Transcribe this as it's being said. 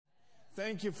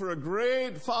Thank you for a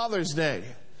great Father's Day.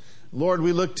 Lord,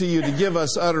 we look to you to give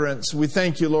us utterance. We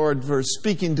thank you, Lord, for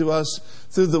speaking to us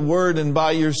through the Word and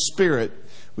by your Spirit.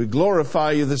 We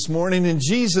glorify you this morning in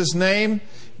Jesus' name.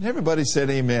 And everybody said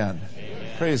amen.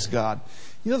 Amen. Praise God.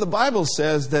 You know, the Bible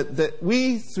says that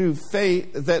we, through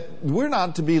faith, that we're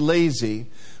not to be lazy,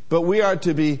 but we are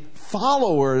to be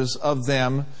followers of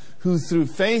them who through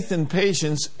faith and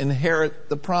patience inherit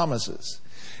the promises.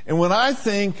 And when I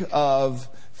think of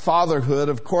fatherhood,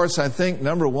 of course, I think,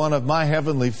 number one, of my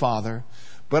Heavenly Father.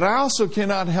 But I also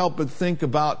cannot help but think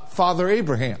about Father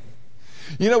Abraham.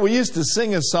 You know, we used to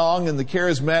sing a song in the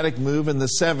charismatic move in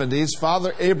the 70s.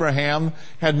 Father Abraham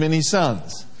had many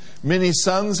sons. Many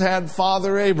sons had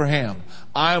Father Abraham.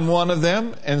 I am one of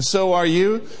them, and so are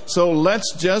you. So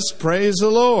let's just praise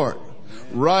the Lord.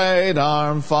 Right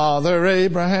arm, Father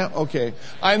Abraham. Okay.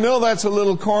 I know that's a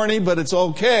little corny, but it's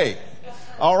okay.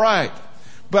 All right.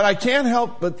 But I can't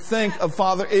help but think of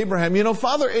Father Abraham. You know,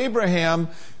 Father Abraham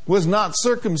was not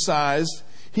circumcised.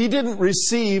 He didn't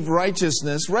receive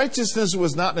righteousness. Righteousness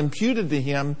was not imputed to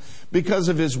him because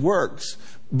of his works.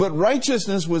 But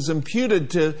righteousness was imputed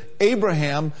to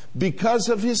Abraham because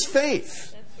of his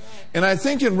faith. And I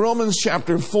think in Romans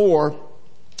chapter 4,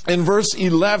 in verse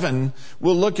 11,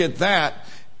 we'll look at that.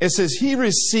 It says, he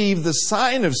received the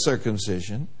sign of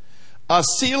circumcision, a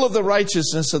seal of the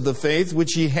righteousness of the faith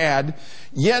which he had,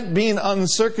 yet being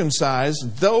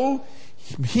uncircumcised, though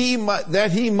he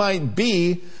might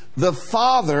be the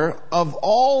father of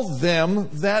all them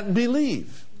that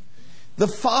believe. The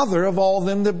father of all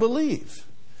them that believe.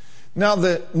 Now,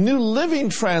 the New Living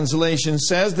Translation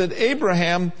says that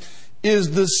Abraham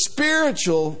is the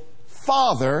spiritual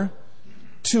father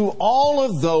to all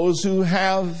of those who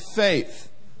have faith.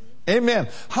 Amen.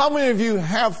 How many of you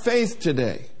have faith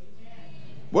today?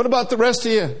 What about the rest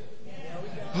of you?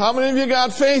 How many of you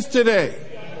got faith today?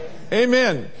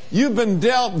 Amen. You've been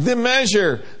dealt the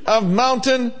measure of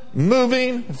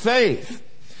mountain-moving faith.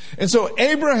 And so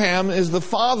Abraham is the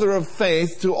father of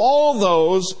faith to all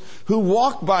those who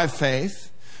walk by faith,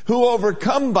 who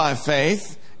overcome by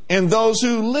faith, and those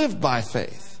who live by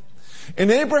faith.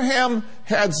 And Abraham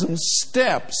had some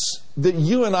steps that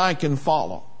you and I can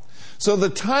follow. So the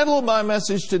title of my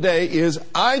message today is,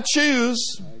 I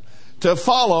choose to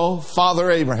follow Father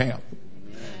Abraham.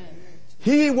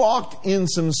 He walked in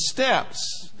some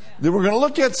steps that we're going to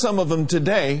look at some of them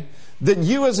today, that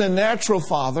you as a natural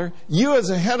father, you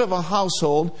as a head of a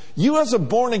household, you as a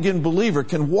born-again believer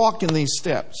can walk in these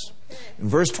steps. In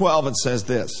verse 12 it says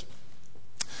this,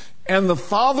 and the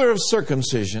father of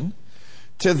circumcision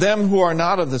to them who are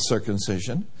not of the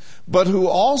circumcision, but who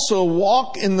also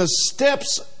walk in the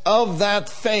steps of that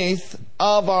faith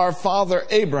of our father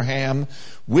Abraham,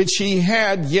 which he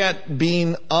had yet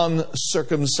been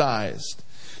uncircumcised.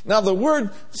 Now the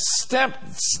word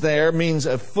steps there means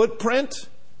a footprint.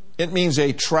 It means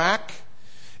a track.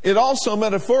 It also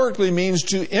metaphorically means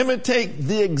to imitate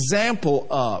the example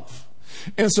of.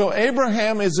 And so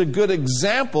Abraham is a good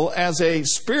example as a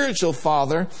spiritual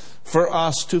father for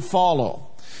us to follow.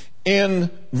 In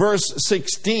verse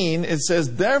 16 it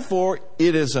says, therefore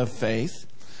it is of faith,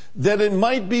 that it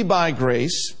might be by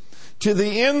grace, to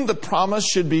the end the promise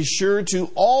should be sure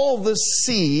to all the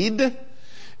seed,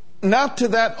 not to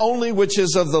that only which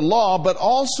is of the law, but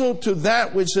also to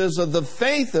that which is of the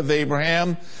faith of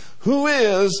Abraham, who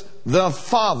is the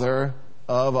father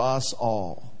of us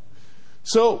all.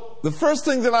 So the first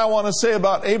thing that I want to say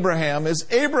about Abraham is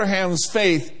Abraham's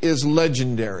faith is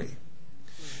legendary.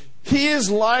 His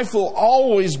life will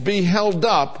always be held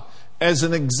up as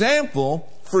an example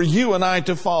for you and I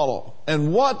to follow.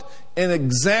 And what an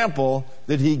example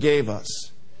that he gave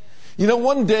us. You know,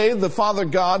 one day the Father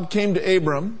God came to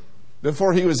Abram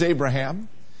before he was Abraham,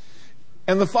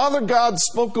 and the Father God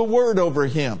spoke a word over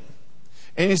him.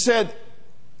 And he said,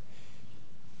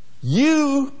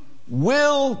 you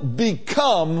will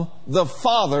become the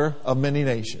father of many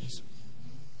nations.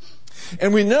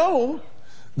 And we know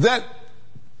that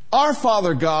our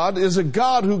Father God is a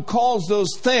God who calls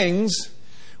those things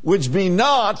which be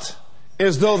not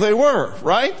as though they were,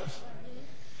 right?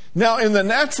 Now, in the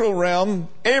natural realm,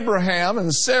 Abraham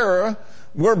and Sarah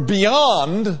were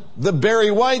beyond the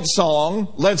Barry White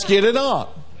song, Let's Get It On.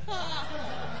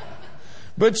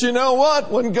 But you know what?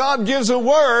 When God gives a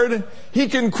word, He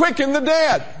can quicken the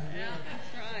dead.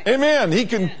 Amen. He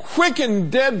can quicken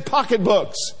dead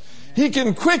pocketbooks. He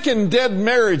can quicken dead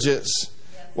marriages.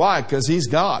 Why? Because He's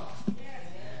God.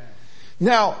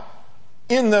 Now,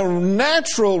 in the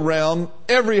natural realm,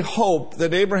 every hope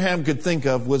that Abraham could think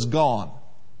of was gone.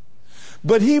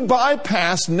 But he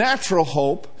bypassed natural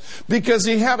hope because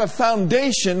he had a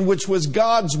foundation which was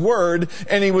God's Word,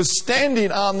 and he was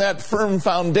standing on that firm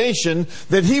foundation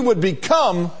that he would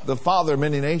become the father of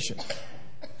many nations.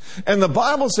 And the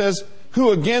Bible says,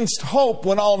 who against hope,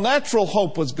 when all natural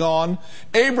hope was gone,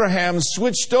 Abraham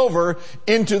switched over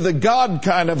into the God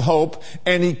kind of hope,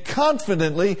 and he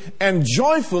confidently and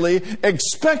joyfully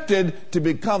expected to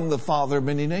become the father of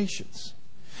many nations.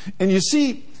 And you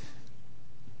see,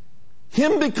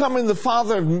 him becoming the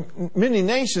father of many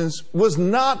nations was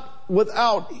not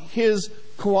without his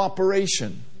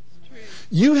cooperation.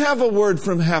 You have a word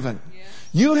from heaven.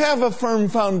 You have a firm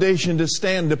foundation to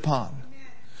stand upon.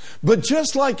 But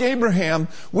just like Abraham,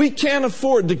 we can't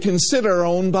afford to consider our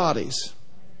own bodies.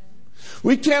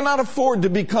 We cannot afford to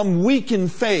become weak in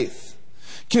faith,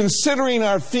 considering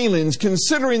our feelings,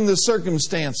 considering the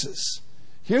circumstances.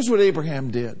 Here's what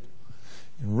Abraham did.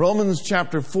 In Romans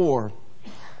chapter 4,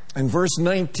 in verse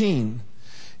 19,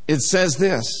 it says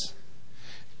this,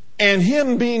 and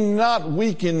him being not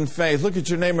weak in faith. Look at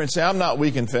your neighbor and say, I'm not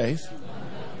weak in faith.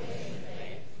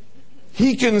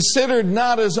 He considered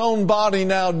not his own body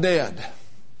now dead.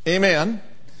 Amen.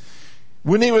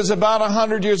 When he was about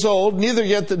 100 years old, neither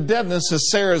yet the deadness of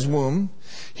Sarah's womb,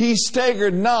 he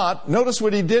staggered not. Notice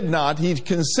what he did not. He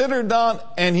considered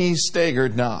not and he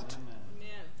staggered not.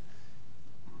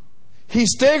 He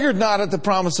staggered not at the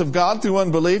promise of God through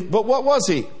unbelief, but what was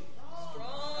he?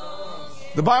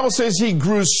 The Bible says he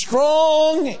grew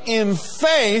strong in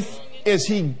faith as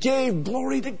he gave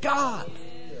glory to God.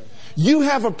 You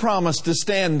have a promise to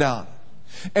stand on,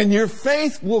 and your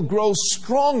faith will grow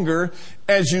stronger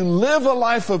as you live a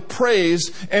life of praise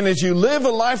and as you live a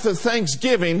life of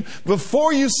thanksgiving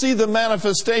before you see the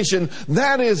manifestation.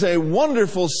 That is a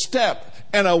wonderful step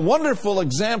and a wonderful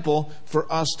example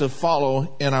for us to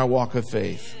follow in our walk of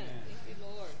faith.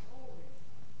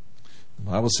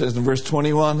 The Bible says in verse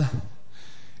 21,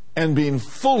 and being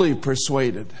fully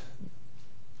persuaded.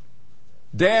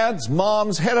 Dads,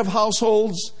 moms, head of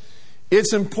households,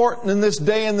 it's important in this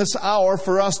day and this hour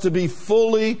for us to be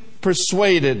fully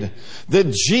persuaded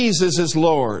that Jesus is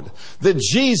Lord, that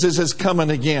Jesus is coming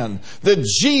again, that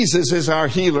Jesus is our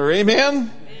healer.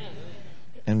 Amen?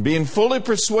 And being fully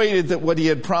persuaded that what he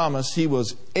had promised, he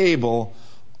was able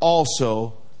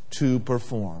also to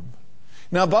perform.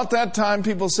 Now, about that time,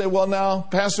 people say, well, now,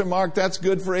 Pastor Mark, that's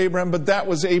good for Abraham, but that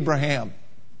was Abraham.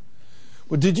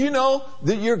 Well, did you know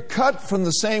that you're cut from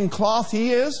the same cloth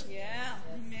he is? Yeah.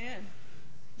 Amen.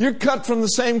 You're cut from the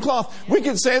same cloth. We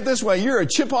could say it this way, you're a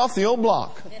chip off the old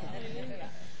block.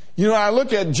 You know, I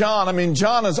look at John,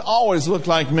 John has always looked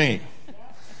like me.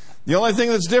 The only thing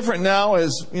that's different now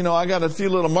is, I got a few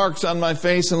little marks on my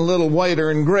face and a little whiter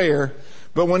and grayer.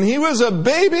 But when he was a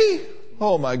baby,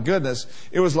 oh my goodness,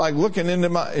 it was like looking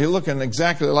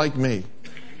exactly like me.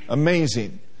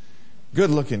 Amazing.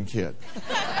 Good looking kid.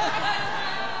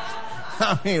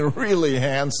 Really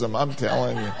handsome, I'm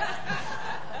telling you.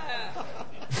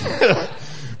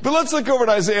 But let's look over at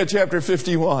Isaiah chapter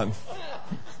 51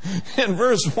 in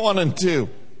verse 1 and 2.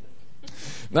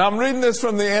 Now I'm reading this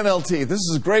from the NLT. This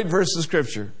is a great verse of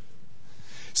Scripture.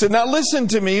 It said, now listen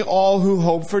to me, all who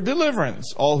hope for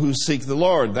deliverance, all who seek the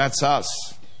Lord. That's us.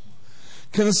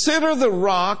 Consider the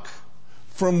rock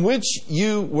from which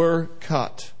you were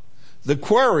cut, the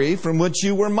quarry from which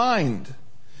you were mined.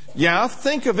 Yeah,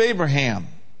 think of Abraham,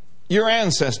 your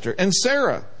ancestor, and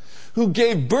Sarah, who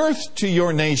gave birth to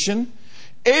your nation.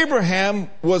 Abraham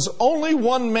was only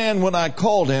one man when I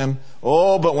called him.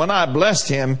 Oh, but when I blessed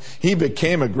him, he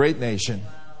became a great nation.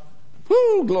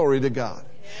 Woo, glory to God.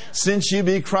 Since you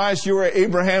be Christ, you are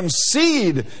Abraham's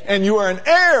seed, and you are an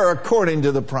heir according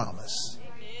to the promise.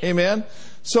 Amen.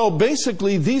 So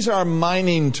basically, these are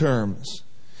mining terms.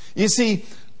 You see,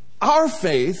 our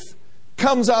faith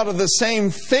comes out of the same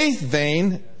faith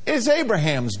vein as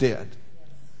Abraham's did.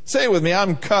 Say it with me,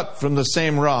 I'm cut from the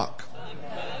same rock.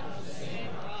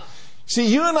 See,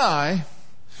 you and I,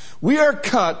 we are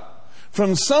cut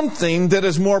from something that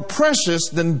is more precious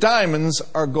than diamonds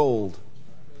or gold.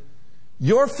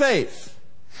 Your faith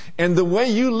and the way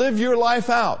you live your life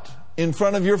out in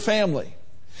front of your family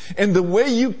and the way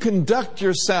you conduct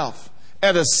yourself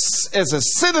as a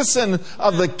citizen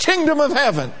of the kingdom of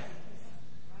heaven,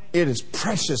 it is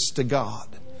precious to God.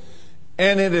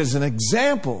 And it is an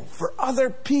example for other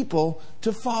people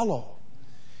to follow.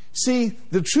 See,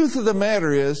 the truth of the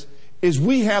matter is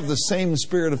we have the same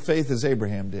spirit of faith as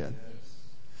Abraham did.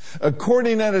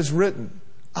 According as it is written,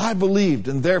 I believed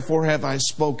and therefore have I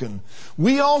spoken.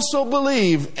 We also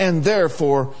believe and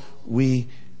therefore we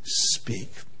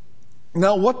speak.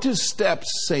 Now, what do steps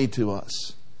say to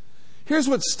us? Here's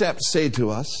what steps say to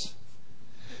us.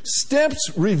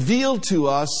 Steps reveal to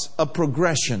us a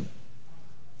progression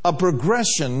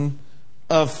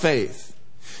of faith.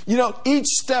 You know, each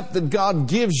step that God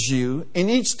gives you and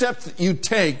each step that you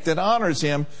take that honors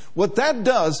Him, what that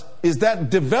does is that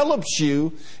develops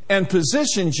you and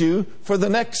positions you for the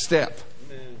next step.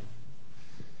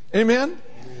 Amen?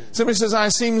 Somebody says, I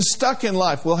seem stuck in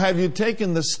life. Well, have you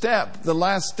taken the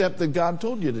last step that God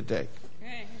told you to take?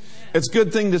 It's a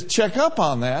good thing to check up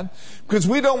on that, because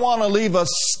we don't want to leave a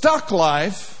stuck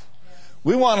life.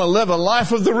 We want to live a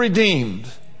life of the redeemed,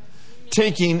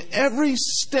 taking every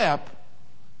step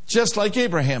just like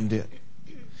Abraham did.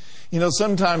 You know,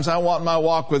 sometimes I want my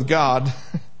walk with God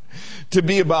to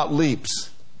be about leaps.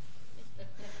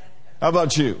 How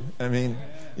about you? I mean,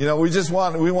 you know,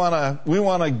 we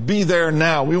want to be there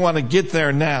now. We want to get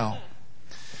there now.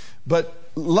 But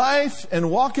life and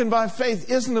walking by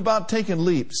faith isn't about taking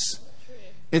leaps.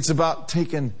 It's about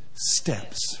taking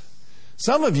steps.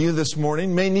 Some of you this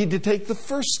morning may need to take the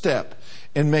first step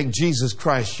and make Jesus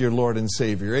Christ your Lord and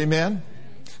Savior. Amen?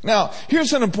 Now,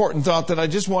 here's an important thought that I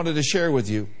just wanted to share with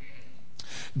you.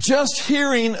 Just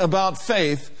hearing about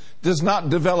faith does not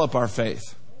develop our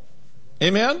faith.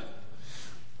 Amen?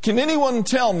 Can anyone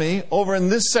tell me over in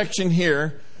this section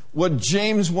here what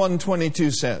James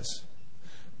 1:22 says?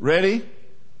 Ready?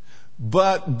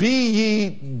 But be ye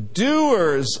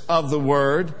doers of the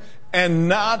word and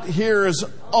not hearers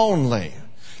only.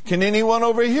 Can anyone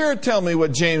over here tell me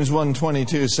what James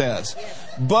 1:22 says?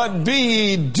 But be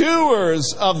ye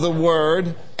doers of the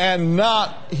word and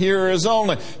not hearers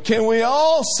only. Can we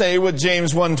all say what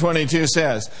James 1:22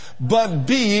 says? But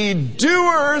be ye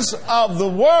doers of the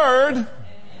word.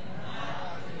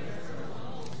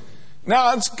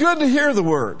 Now, it's good to hear the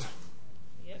word,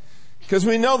 because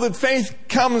we know that faith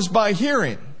comes by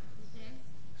hearing.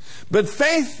 But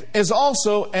faith is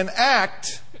also an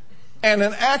act and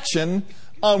an action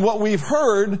on what we've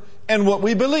heard and what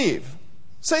we believe.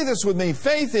 Say this with me.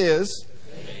 Faith is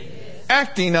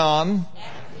acting on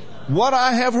what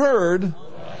I have heard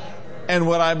and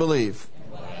what I believe.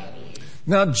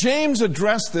 Now, James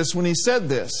addressed this when he said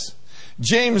this.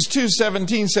 James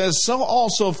 2:17 says, so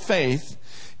also faith,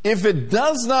 if it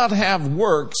does not have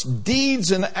works,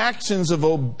 deeds and actions of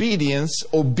obedience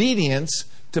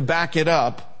to back it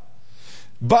up,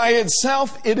 by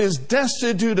itself it is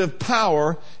destitute of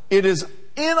power, it is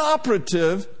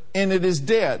inoperative, and it is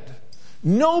dead.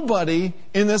 Nobody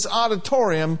in this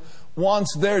auditorium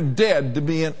wants their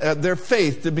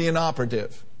faith to be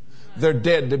inoperative. They're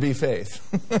dead to be faith.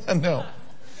 No.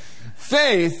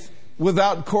 Faith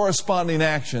without corresponding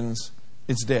actions,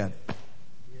 it's dead.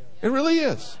 It really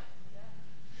is.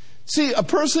 See, a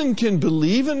person can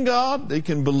believe in God. They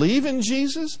can believe in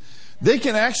Jesus. They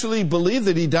can actually believe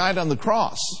that He died on the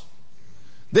cross.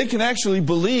 They can actually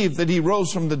believe that He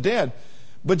rose from the dead.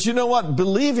 But you know what?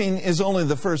 Believing is only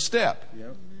the first step.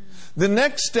 Yep. The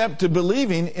next step to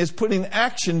believing is putting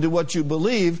action to what you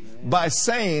believe by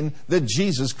saying that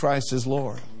Jesus Christ is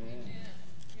Lord.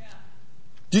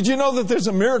 Did you know that there's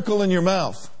a miracle in your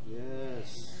mouth?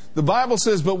 The Bible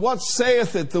says, but what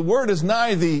saith it? The word is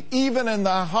nigh thee, even in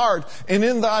thy heart and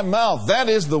in thy mouth. That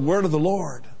is the word of the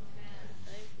Lord.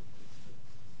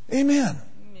 Amen.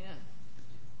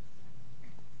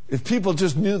 If people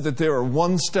just knew that they were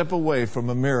one step away from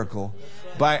a miracle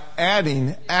by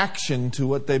adding action to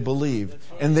what they believe.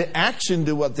 And the action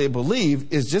to what they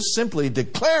believe is just simply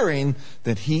declaring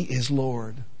that He is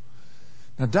Lord.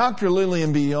 Now, Dr.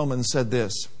 Lillian B. Yeoman said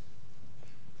this.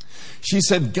 She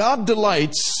said, God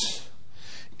delights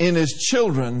in His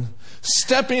children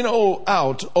stepping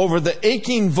out over the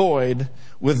aching void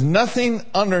with nothing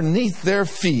underneath their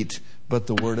feet but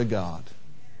the Word of God.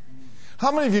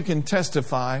 How many of you can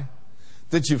testify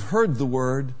that you've heard the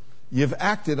Word, you've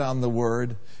acted on the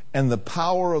Word, and the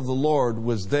power of the Lord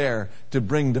was there to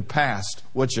bring to pass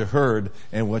what you heard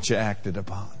and what you acted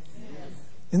upon?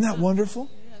 Isn't that wonderful?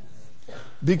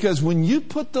 Because when you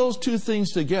put those two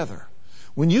things together,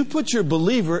 when you put your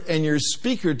believer and your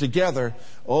speaker together,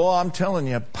 oh, I'm telling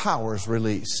you, power is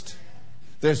released.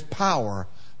 There's power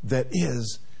that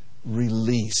is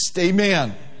released.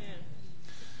 Amen.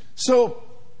 So,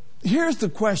 here's the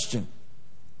question.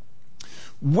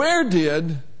 Where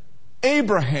did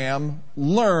Abraham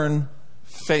learn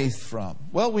faith from?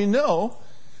 Well, we know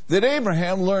that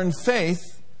Abraham learned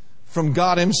faith from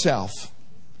God Himself.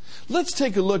 Let's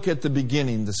take a look at the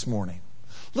beginning this morning.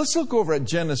 Let's look over at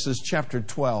Genesis chapter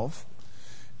 12,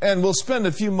 and we'll spend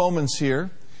a few moments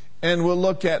here, and we'll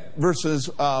look at verses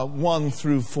 1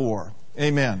 through 4.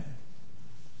 Amen.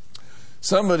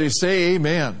 Somebody say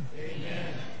amen.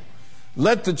 Amen.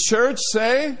 Let the church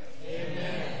say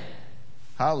amen.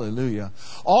 Hallelujah.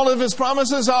 All of His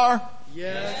promises are?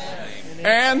 Yes.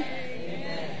 And?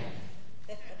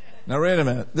 Now wait a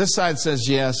minute. This side says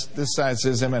yes. This side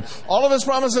says amen. All of His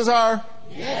promises are?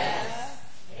 Yes.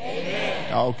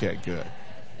 Amen. Okay, good.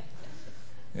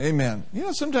 Amen. You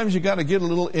know, sometimes you got to get a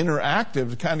little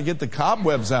interactive to kind of get the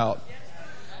cobwebs out.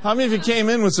 How many of you came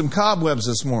in with some cobwebs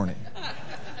this morning?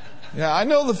 Yeah, I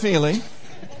know the feeling.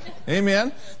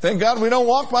 Amen. Thank God we don't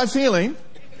walk by feeling.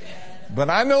 But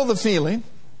I know the feeling.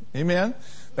 Amen.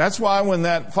 That's why when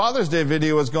that Father's Day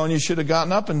video was going, you should have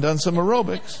gotten up and done some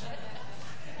aerobics.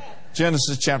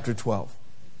 Genesis chapter 12,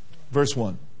 verse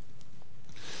 1.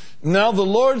 Now the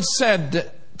Lord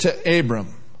said to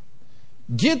Abram,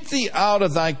 get thee out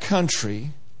of thy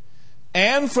country,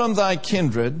 and from thy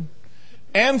kindred,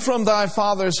 and from thy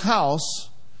father's house,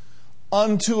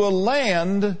 unto a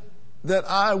land that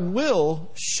I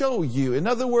will show you. In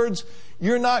other words,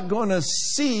 you're not going to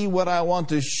see what I want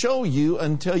to show you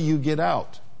until you get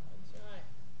out.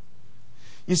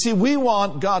 You see, we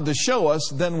want God to show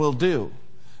us, then we'll do.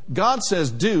 God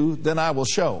says do, then I will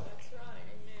show.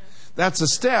 That's a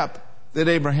step that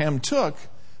Abraham took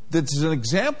that's an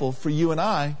example for you and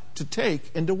I to take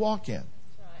and to walk in.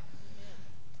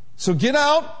 So get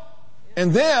out,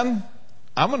 and then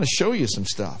I'm going to show you some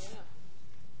stuff.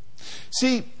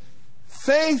 See,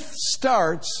 faith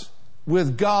starts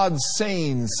with God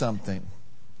saying something.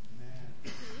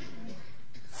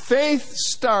 Faith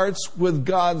starts with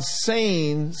God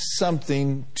saying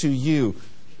something to you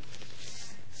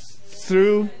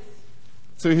through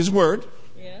His Word,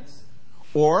 Yes.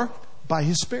 or by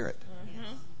His Spirit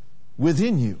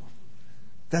within you.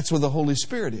 That's where the Holy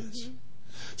Spirit is.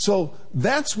 So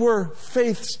that's where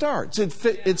faith starts.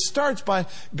 It starts by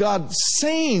God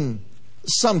saying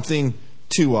something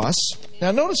to us.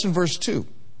 Now notice in verse 2.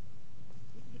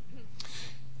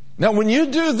 Now when you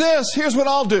do this, here's what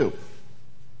I'll do.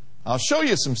 I'll show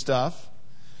you some stuff.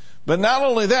 But not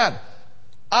only that,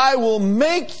 I will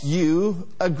make you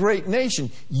a great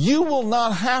nation. You will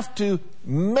not have to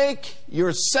make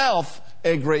yourself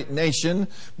a great nation,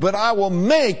 but I will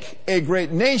make a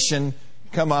great nation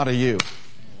come out of you.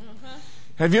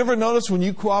 Have you ever noticed when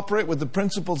you cooperate with the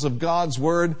principles of God's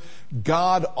Word,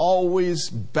 God always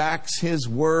backs His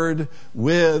Word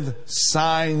with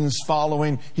signs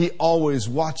following. He always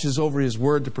watches over His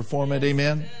Word to perform it.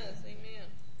 Amen? Yes,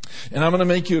 amen. And I'm going to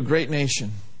make you a great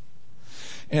nation.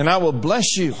 And I will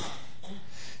bless you.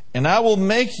 And I will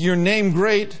make your name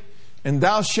great, and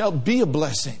thou shalt be a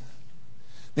blessing.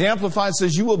 The Amplified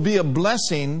says you will be a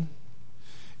blessing,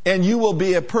 and you will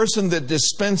be a person that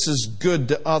dispenses good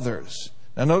to others.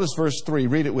 Now notice verse 3.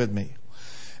 Read it with me.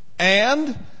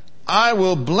 And I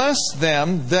will bless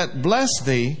them that bless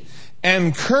thee,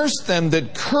 and curse them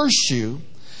that curse you.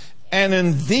 And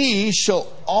in thee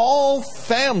shall all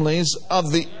families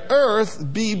of the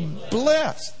earth be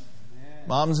blessed.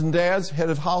 Moms and dads, head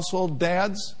of household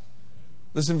dads,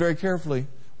 listen very carefully.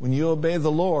 When you obey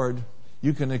the Lord,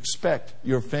 you can expect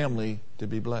your family to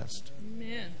be blessed.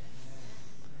 Amen.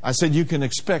 I said you can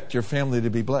expect your family to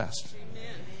be blessed.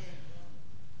 Amen.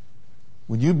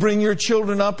 When you bring your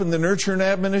children up in the nurture and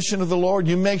admonition of the Lord,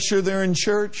 you make sure they're in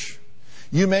church.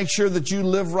 You make sure that you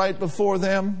live right before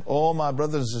them. Oh, my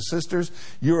brothers and sisters,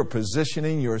 you are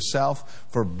positioning yourself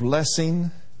for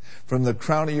blessing from the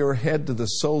crown of your head to the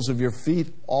soles of your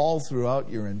feet, all throughout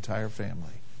your entire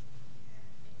family.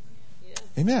 Yes.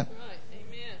 Amen. Right.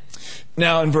 Amen.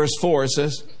 Now in verse 4 it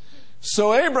says,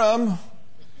 so Abram,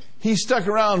 he stuck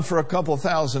around for a couple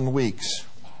thousand weeks.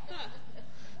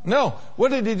 No, what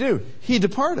did he do? He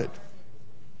departed,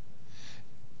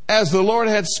 as the Lord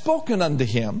had spoken unto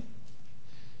him,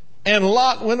 and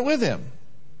Lot went with him.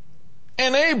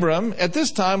 And Abram at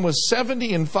this time was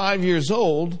 75 years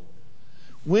old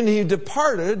when he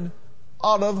departed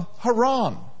out of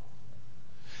Haran.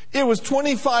 It was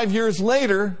 25 years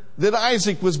later that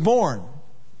Isaac was born.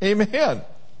 Amen.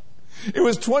 It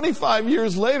was 25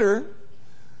 years later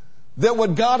that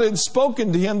what God had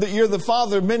spoken to him, that you're the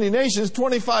father of many nations,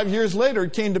 25 years later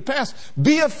it came to pass.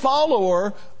 Be a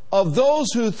follower of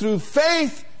those who through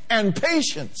faith and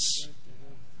patience,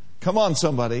 come on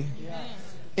somebody,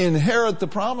 inherit the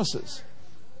promises.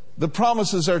 The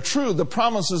promises are true. The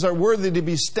promises are worthy to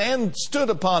be stood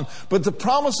upon. But the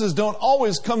promises don't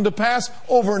always come to pass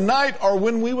overnight or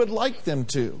when we would like them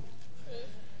to.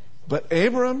 But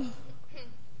Abram,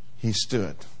 he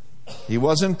stood. He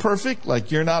wasn't perfect,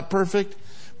 like you're not perfect,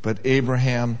 but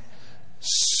Abraham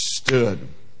stood.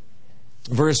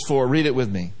 Verse 4, read it with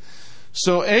me.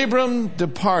 So Abram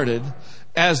departed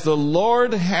as the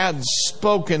Lord had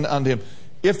spoken unto him.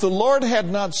 If the Lord had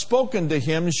not spoken to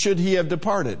him, should he have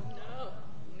departed?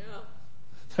 No.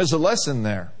 There's a lesson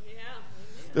there. Yeah.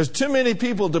 There's too many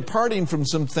people departing from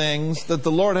some things that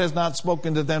the Lord has not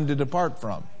spoken to them to depart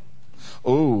from.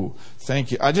 Oh,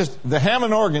 thank you. The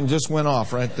Hammond organ just went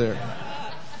off right there.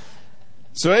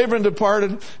 So Abram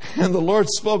departed, and the Lord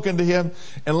spoke unto him,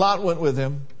 and Lot went with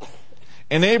him.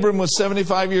 And Abram was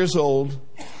 75 years old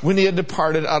when he had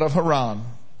departed out of Haran.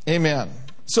 Amen.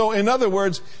 So in other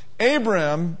words,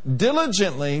 Abram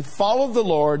diligently followed the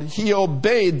Lord. He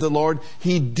obeyed the Lord.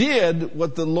 He did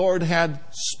what the Lord had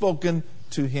spoken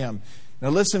to him. Now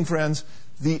listen, friends.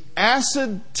 The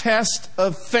acid test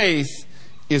of faith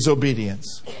is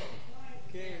obedience.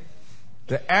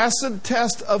 The acid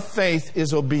test of faith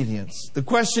is obedience. The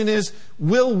question is,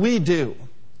 will we do?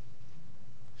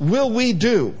 Will we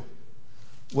do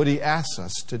what He asks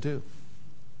us to do?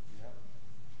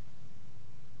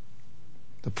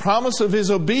 The promise of His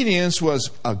obedience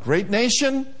was a great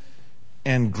nation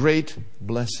and great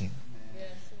blessing.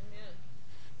 Yes, amen.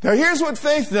 Now here's what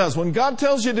faith does. When God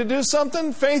tells you to do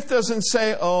something, faith doesn't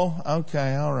say, oh,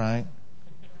 okay, all right.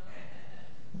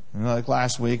 Like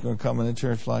last week, we're coming to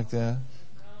church like that.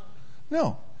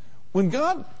 No. When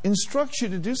God instructs you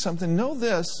to do something, know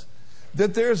this,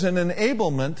 that there's an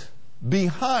enablement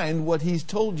behind what He's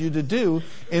told you to do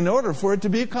in order for it to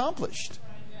be accomplished.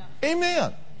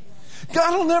 Amen.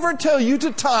 God will never tell you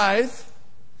to tithe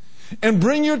and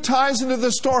bring your tithes into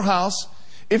the storehouse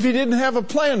if He didn't have a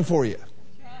plan for you.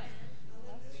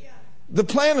 The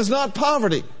plan is not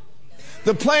poverty.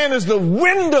 The plan is the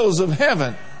windows of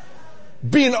heaven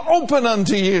being open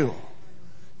unto you.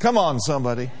 Come on,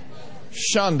 somebody.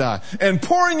 Shandai. And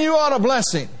pouring you out a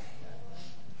blessing.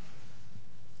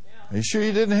 Are you sure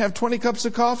you didn't have 20 cups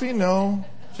of coffee? No,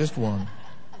 just one.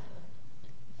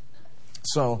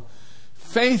 So,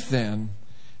 faith then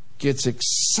gets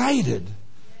excited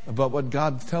about what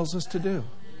God tells us to do.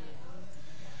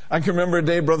 I can remember a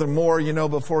day, Brother Moore,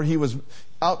 before he was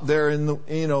out there in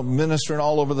the, ministering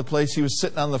all over the place, he was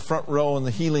sitting on the front row in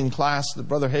the healing class that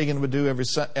Brother Hagin would do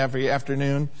every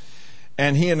afternoon.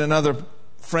 And he and another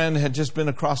friend had just been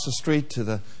across the street to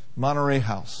the Monterey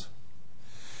House.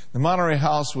 The Monterey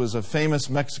House was a famous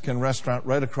Mexican restaurant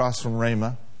right across from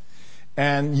Rhema.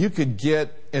 And you could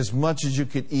get as much as you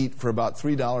could eat for about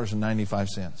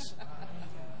 $3.95.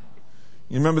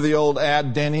 You remember the old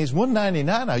ad, Denny's,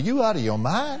 $1.99? Are you out of your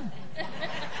mind?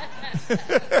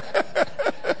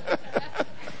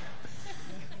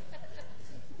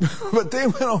 But they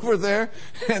went over there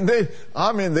and they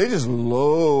just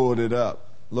loaded up.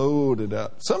 Loaded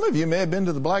up. Some of you may have been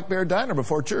to the Black Bear Diner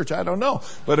before church. I don't know.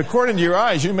 But according to your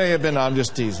eyes, you may have been. I'm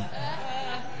just teasing.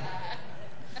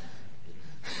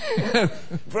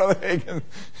 Brother Hagin,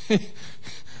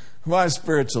 my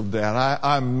spiritual dad.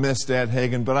 I miss Dad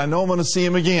Hagin, but I know I'm going to see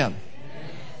him again.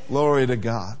 Glory to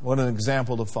God. What an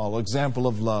example to follow. Example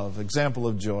of love. Example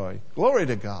of joy. Glory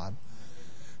to God.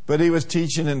 But he was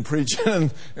teaching and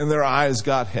preaching, and their eyes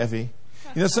got heavy.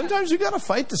 Sometimes you got to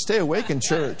fight to stay awake in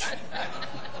church.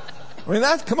 I mean,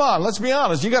 come on, let's be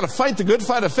honest. You got to fight the good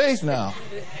fight of faith now.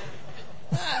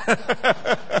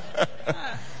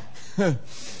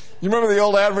 You remember the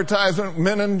old advertisement,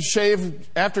 men shave,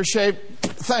 aftershave?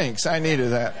 Thanks, I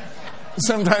needed that.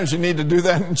 Sometimes you need to do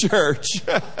that in church.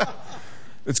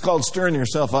 It's called stirring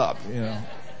yourself up,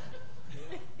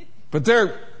 But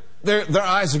their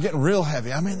eyes are getting real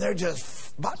heavy. I mean, they're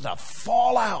just about to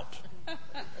fall out.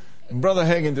 And Brother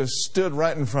Hagin just stood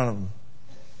right in front of them.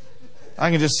 I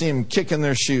can just see him kicking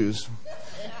their shoes.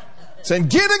 Saying,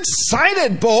 get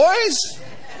excited, boys!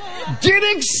 Get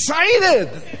excited!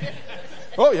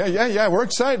 Oh, yeah, we're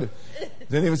excited.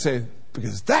 Then he would say,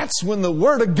 because that's when the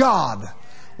Word of God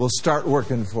will start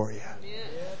working for you.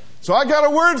 So I got a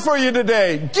word for you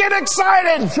today. Get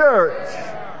excited, church!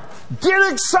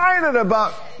 Get excited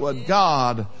about what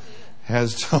God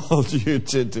has told you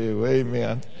to do.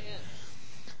 Amen.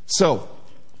 So,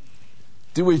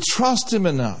 do we trust Him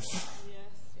enough?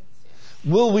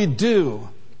 Will we do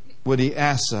what He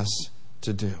asks us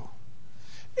to do?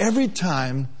 Every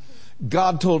time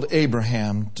God told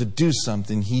Abraham to do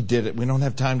something, he did it. We don't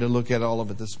have time to look at all of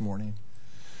it this morning.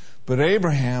 But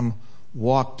Abraham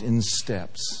walked in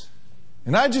steps.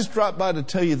 And I just dropped by to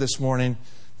tell you this morning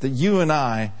that you and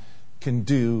I can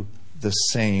do the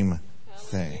same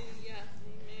thing.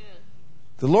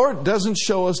 The Lord doesn't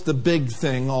show us the big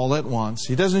thing all at once.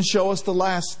 He doesn't show us the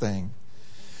last thing.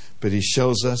 But He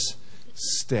shows us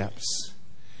steps.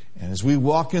 And as we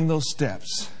walk in those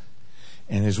steps,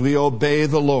 and as we obey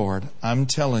the Lord, I'm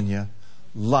telling you,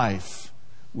 life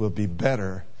will be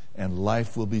better and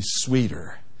life will be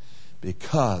sweeter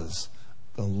because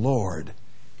the Lord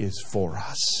is for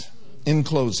us. In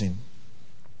closing,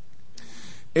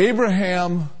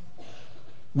 Abraham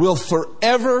will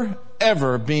forever,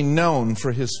 ever be known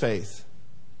for his faith.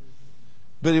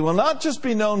 But he will not just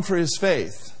be known for his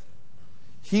faith.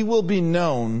 He will be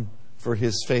known for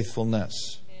his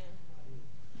faithfulness.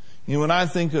 You know, when I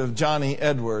think of Johnny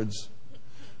Edwards,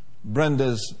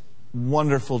 Brenda's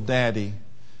wonderful daddy,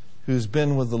 who's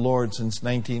been with the Lord since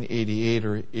 1988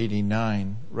 or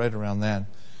 89, right around then.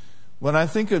 When I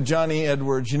think of Johnny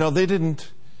Edwards, you know, they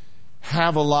didn't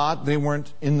have a lot. They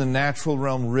weren't in the natural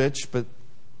realm rich, but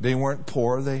they weren't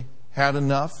poor. They had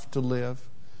enough to live.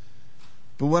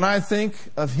 But when I think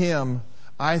of him,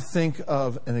 I think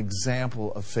of an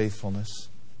example of faithfulness.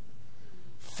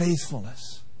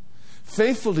 Faithfulness.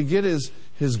 Faithful to get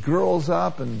his girls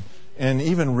up and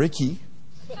even Ricky.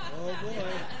 Oh, boy.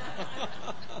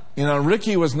 You know,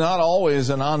 Ricky was not always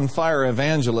an on-fire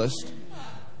evangelist.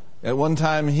 At one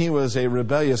time, he was a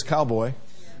rebellious cowboy.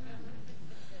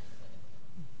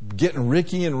 Getting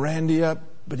Ricky and Randy up,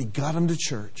 but he got them to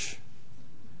church.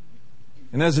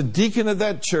 And as a deacon of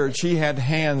that church, he had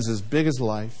hands as big as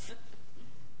life.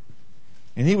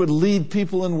 And he would lead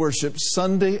people in worship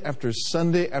Sunday after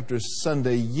Sunday after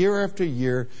Sunday, year after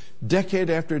year, decade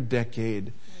after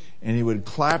decade. And he would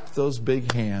clap those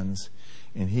big hands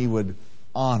and he would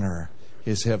honor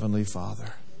his Heavenly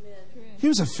Father. He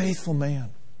was a faithful man.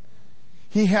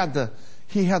 He had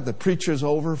the preachers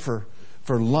over for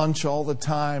lunch all the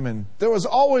time, and there was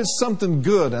always something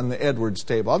good on the Edwards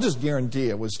table. I'll just guarantee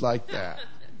it was like that.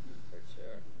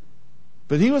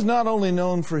 But he was not only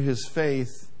known for his faith,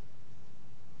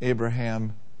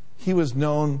 Abraham, he was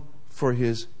known for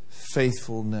his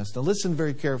faithfulness. Now listen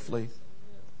very carefully.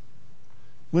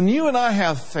 When you and I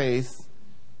have faith,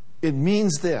 it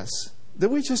means this, that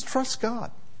we just trust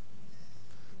God.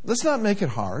 Let's not make it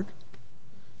hard.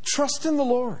 Trust in the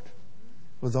Lord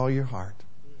with all your heart.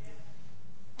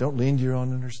 Don't lean to your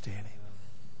own understanding.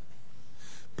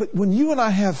 But when you and I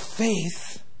have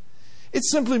faith, it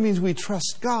simply means we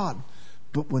trust God.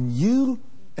 But when you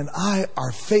and I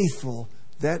are faithful,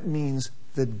 that means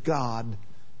that God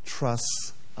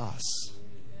trusts us.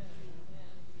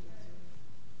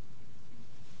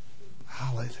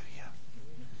 Hallelujah.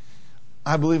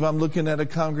 I believe I'm looking at a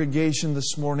congregation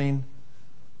this morning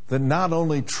that not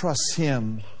only trusts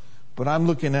Him, but I'm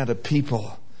looking at a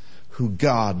people who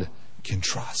God can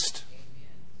trust.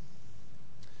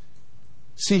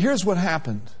 See, here's what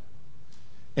happened.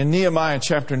 In Nehemiah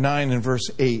chapter 9 and verse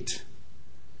 8,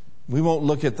 we won't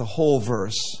look at the whole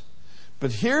verse,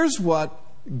 but here's what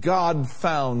God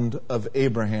found of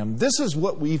Abraham. This is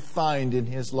what we find in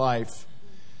his life,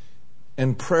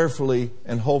 and prayerfully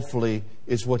and hopefully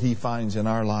is what He finds in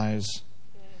our lives.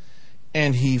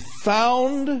 And he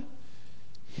found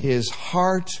his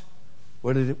heart.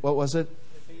 What was it?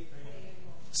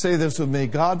 Say this with me.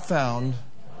 God found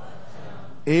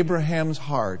Abraham's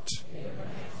heart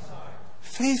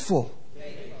faithful.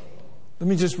 Let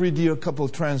me just read to you a couple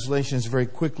of translations very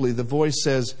quickly. The Voice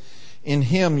says, "In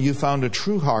him you found a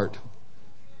true heart,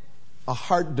 a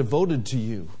heart devoted to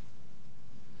you."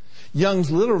 Young's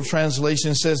literal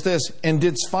translation says this, "And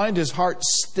didst find his heart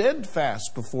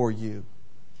steadfast before you."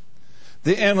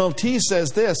 The NLT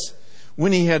says this,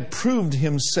 "When he had proved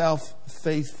himself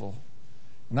faithful."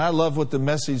 And I love what the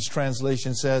Message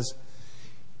translation says.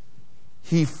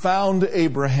 He found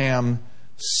Abraham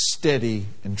steady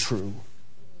and true.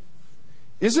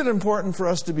 Is it important for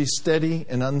us to be steady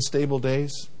in unstable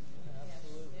days?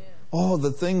 Oh,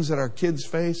 the things that our kids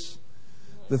face,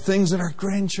 the things that our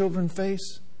grandchildren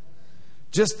face,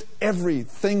 just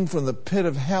everything from the pit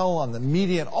of hell on the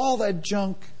media and all that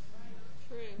junk.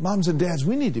 Moms and dads,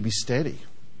 we need to be steady.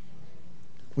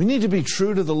 We need to be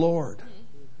true to the Lord.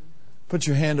 Put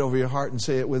your hand over your heart and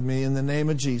say it with me. In the name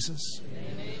of Jesus,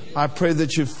 I pray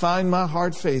that you find my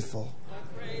heart faithful,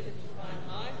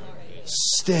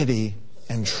 steady,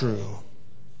 and true.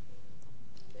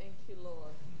 Thank you,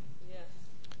 Lord. Yes.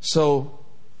 So,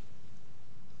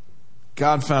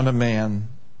 God found a man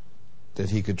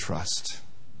that He could trust.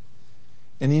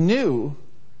 And He knew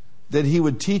that he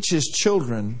would teach his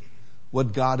children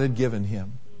what God had given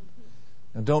him.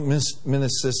 Now don't miss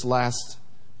this last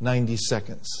 90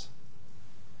 seconds.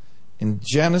 In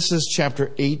Genesis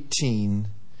chapter 18,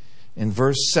 in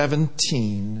verse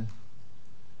 17,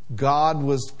 God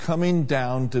was coming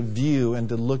down to view and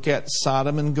to look at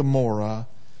Sodom and Gomorrah.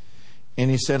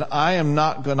 And He said, I am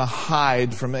not going to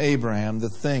hide from Abraham the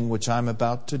thing which I'm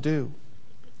about to do.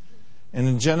 And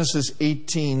in Genesis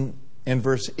 18 and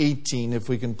verse 18, if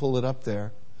we can pull it up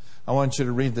there, I want you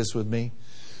to read this with me.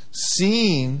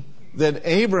 Seeing that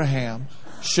Abraham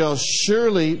shall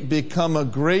surely become a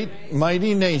great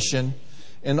mighty nation,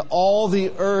 and all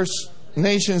the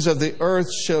nations of the earth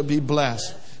shall be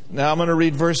blessed. Now I'm going to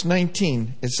read verse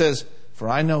 19. It says, "For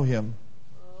I know him."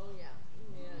 Oh, yeah.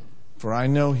 Amen. For I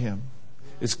know him.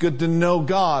 It's good to know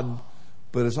God,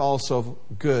 but it's also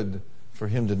good for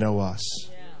him to know us.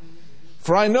 Yeah.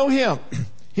 For I know him.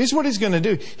 Here's what he's going to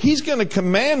do. He's going to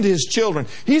command his children.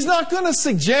 He's not going to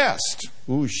suggest.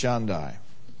 Ooh, Shandai.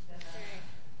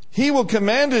 He will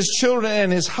command his children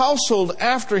and his household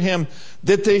after him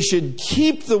that they should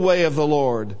keep the way of the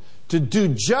Lord, to do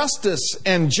justice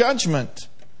and judgment.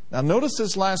 Now notice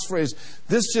this last phrase.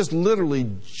 This just literally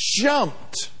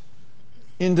jumped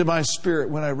into my spirit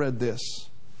when I read this.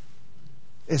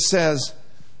 It says,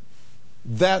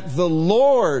 that the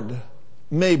Lord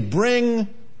may bring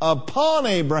upon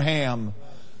Abraham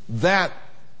that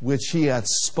which he hath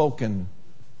spoken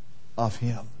of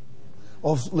him.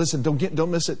 Oh, listen,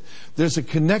 don't miss it. There's a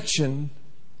connection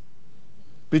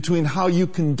between how you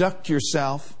conduct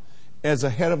yourself as a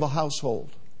head of a household.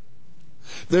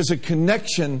 There's a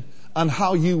connection on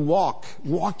how you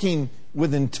walking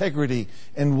with integrity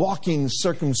and walking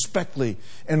circumspectly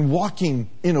and walking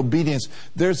in obedience.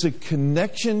 There's a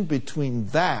connection between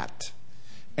that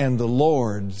and the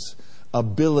Lord's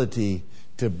ability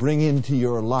to bring into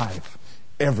your life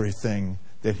everything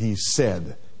that He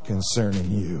said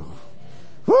concerning you.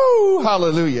 Woo!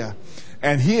 Hallelujah.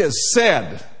 And He has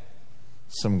said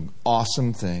some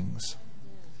awesome things.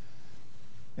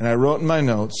 And I wrote in my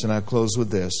notes, and I'll close with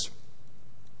this.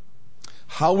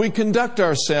 How we conduct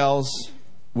ourselves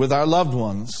with our loved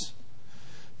ones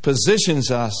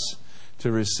positions us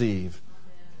to receive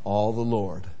all the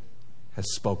Lord has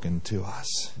spoken to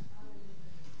us.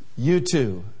 You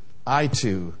too, I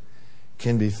too,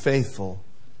 can be faithful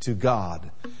to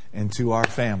God and to our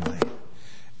family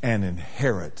and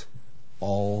inherit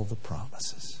all the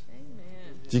promises.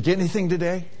 Amen. Did you get anything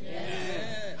today?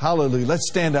 Yes. Hallelujah. Let's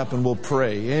stand up and we'll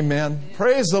pray. Amen.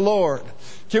 Praise the Lord.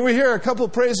 Can we hear a couple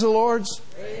of praise the Lords?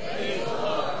 Praise the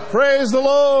Lord. Praise the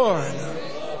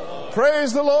Lord.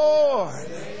 Praise the Lord.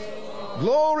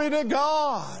 Glory to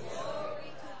God.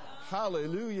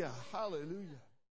 Hallelujah. Hallelujah.